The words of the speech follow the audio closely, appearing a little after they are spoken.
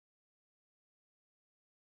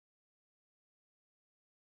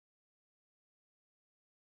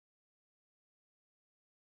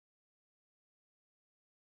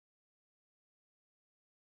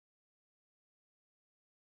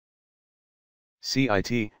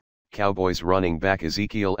CIT, Cowboys running back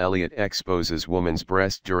Ezekiel Elliott exposes woman's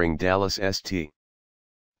breast during Dallas St.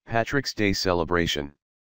 Patrick's Day celebration.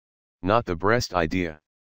 Not the breast idea.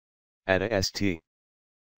 At a St.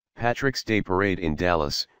 Patrick's Day parade in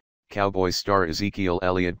Dallas, Cowboys star Ezekiel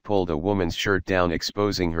Elliott pulled a woman's shirt down,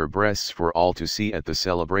 exposing her breasts for all to see at the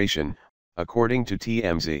celebration, according to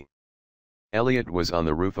TMZ. Elliott was on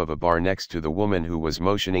the roof of a bar next to the woman who was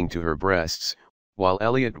motioning to her breasts, while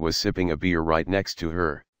Elliott was sipping a beer right next to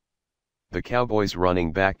her. The Cowboys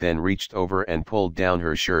running back then reached over and pulled down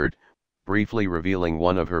her shirt, briefly revealing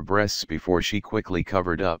one of her breasts before she quickly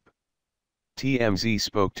covered up. TMZ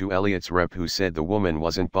spoke to Elliott's rep, who said the woman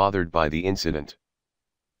wasn't bothered by the incident.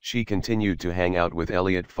 She continued to hang out with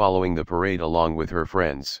Elliott following the parade along with her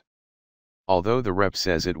friends. Although the rep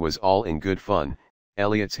says it was all in good fun,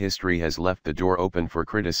 Elliott's history has left the door open for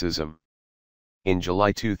criticism. In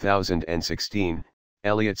July 2016,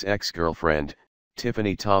 Elliott's ex-girlfriend,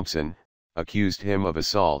 Tiffany Thompson, accused him of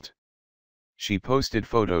assault. She posted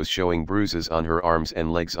photos showing bruises on her arms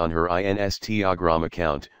and legs on her Instagram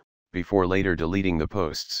account, before later deleting the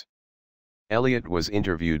posts. Elliott was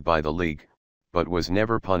interviewed by the league, but was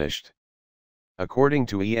never punished. According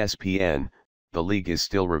to ESPN, the league is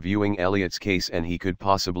still reviewing Elliott's case and he could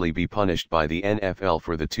possibly be punished by the NFL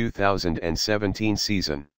for the 2017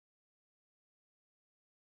 season.